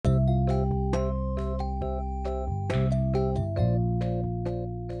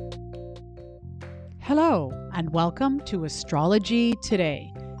Hello, and welcome to Astrology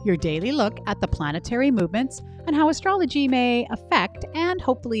Today, your daily look at the planetary movements and how astrology may affect and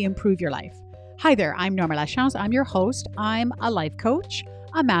hopefully improve your life. Hi there, I'm Norma Lachance. I'm your host. I'm a life coach,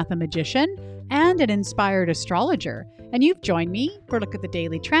 a mathematician, and an inspired astrologer. And you've joined me for a look at the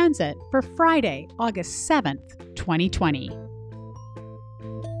daily transit for Friday, August 7th, 2020.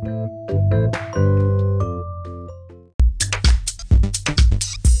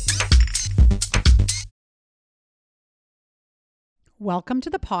 Welcome to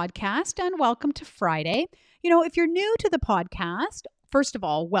the podcast and welcome to Friday. If you're new to the podcast, first of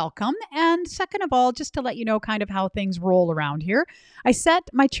all, welcome. And second of all, just to let you know kind of how things roll around here, I set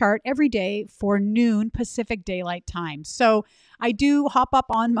my chart every day for noon Pacific Daylight Time. So I do hop up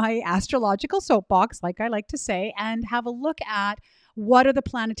on my astrological soapbox, like I like to say, and have a look at what are the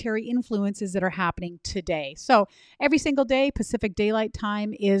planetary influences that are happening today. So every single day, Pacific Daylight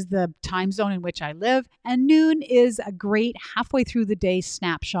Time is the time zone in which I live, and noon is a great halfway through the day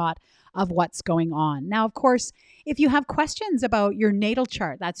snapshot of what's going on. Now, of course, if you have questions about your natal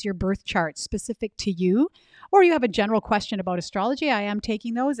chart, that's your birth chart specific to you, or you have a general question about astrology, I am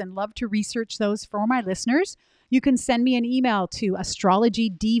taking those and love to research those for my listeners. You can send me an email to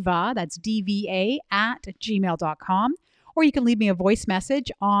astrologydiva, that's DVA, @gmail.com. Or you can leave me a voice message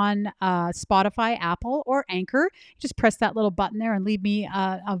on Spotify, Apple, or Anchor. Just press that little button there and leave me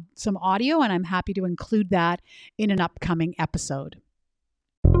some audio, and I'm happy to include that in an upcoming episode.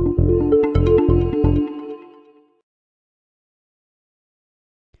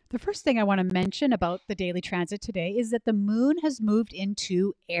 The first thing I want to mention about the daily transit today is that the moon has moved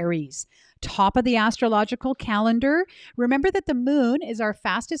into Aries, top of the astrological calendar. Remember that the moon is our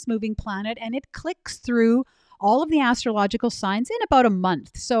fastest moving planet, and it clicks through all of the astrological signs in about a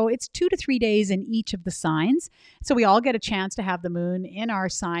month. So it's 2 to 3 days in each of the signs. So we all get a chance to have the moon in our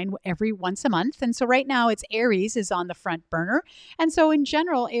sign every once a month. And so right now it's Aries is on the front burner. And so in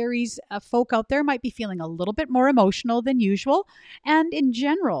general, Aries folk out there might be feeling a little bit more emotional than usual. And in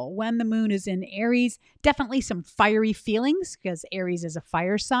general, when the moon is in Aries, definitely some fiery feelings because Aries is a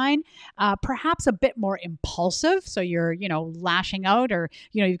fire sign, perhaps a bit more impulsive. So you're, lashing out, or,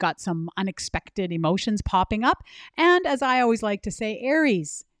 you've got some unexpected emotions popping up. And as I always like to say,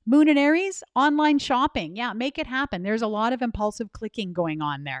 Aries, moon in Aries, online shopping. Yeah, make it happen. There's a lot of impulsive clicking going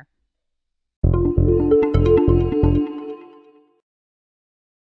on there.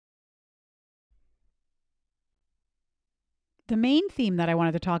 The main theme that I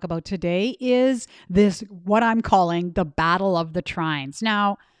wanted to talk about today is this, what I'm calling the battle of the trines.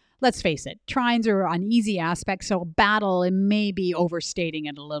 Now, let's face it, trines are an easy aspect, so battle, it may be overstating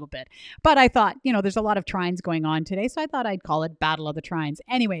it a little bit. But I thought, there's a lot of trines going on today, so I thought I'd call it Battle of the Trines.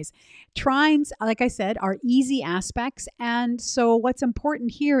 Anyways, trines, like I said, are easy aspects, and so what's important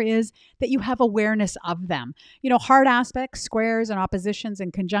here is that you have awareness of them. Hard aspects, squares and oppositions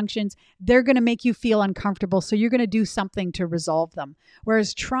and conjunctions, they're going to make you feel uncomfortable, so you're going to do something to resolve them.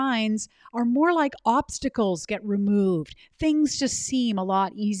 Whereas trines are more like obstacles get removed. Things just seem a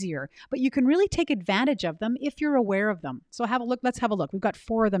lot easier. But you can really take advantage of them if you're aware of them. So have a look. Let's have a look. We've got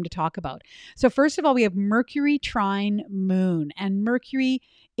 4 of them to talk about. So first of all, we have Mercury trine moon, and Mercury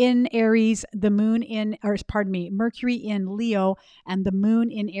in Aries, Mercury in Leo and the moon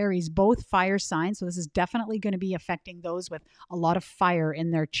in Aries, both fire signs. So this is definitely going to be affecting those with a lot of fire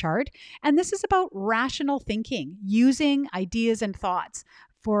in their chart. And this is about rational thinking, using ideas and thoughts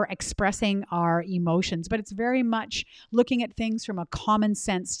for expressing our emotions, but it's very much looking at things from a common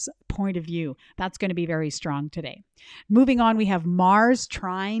sense point of view. That's going to be very strong today. Moving on, we have Mars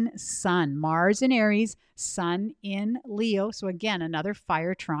trine Sun. Mars in Aries, Sun in Leo. So again, another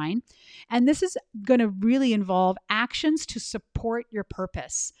fire trine. And this is going to really involve actions to support your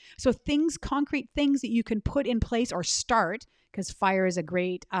purpose. So concrete things that you can put in place or start, because fire is a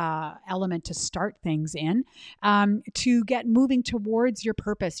great element to start things in, to get moving towards your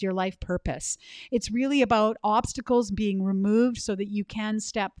purpose, your life purpose. It's really about obstacles being removed so that you can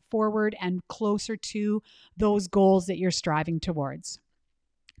step forward and closer to those goals that you're striving towards.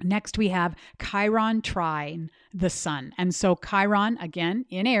 Next, we have Chiron trine the Sun. And so Chiron, again,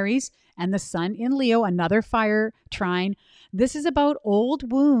 in Aries, and the Sun in Leo, another fire trine. This is about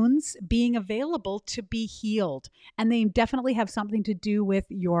old wounds being available to be healed. And they definitely have something to do with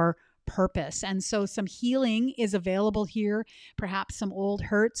your purpose. And so some healing is available here, perhaps some old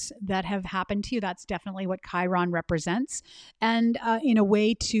hurts that have happened to you. That's definitely what Chiron represents. And in a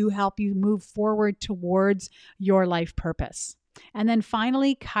way to help you move forward towards your life purpose. And then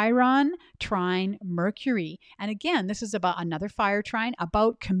finally, Chiron trine Mercury. And again, this is about another fire trine,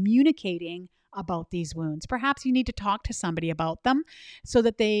 about communicating about these wounds. Perhaps you need to talk to somebody about them so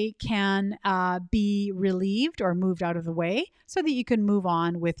that they can be relieved or moved out of the way so that you can move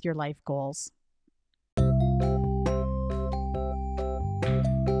on with your life goals.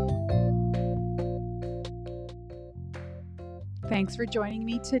 Thanks for joining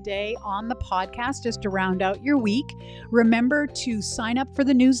me today on the podcast just to round out your week. Remember to sign up for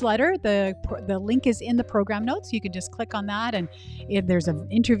the newsletter. The link is in the program notes. You can just click on that, and there's an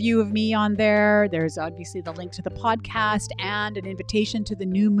interview of me on there. There's obviously the link to the podcast and an invitation to the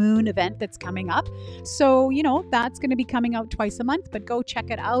New Moon event that's coming up. So, that's going to be coming out twice a month, but go check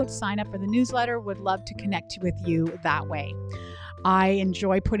it out. Sign up for the newsletter. Would love to connect with you that way. I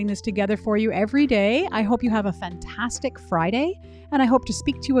enjoy putting this together for you every day. I hope you have a fantastic Friday, and I hope to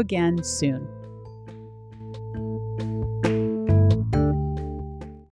speak to you again soon.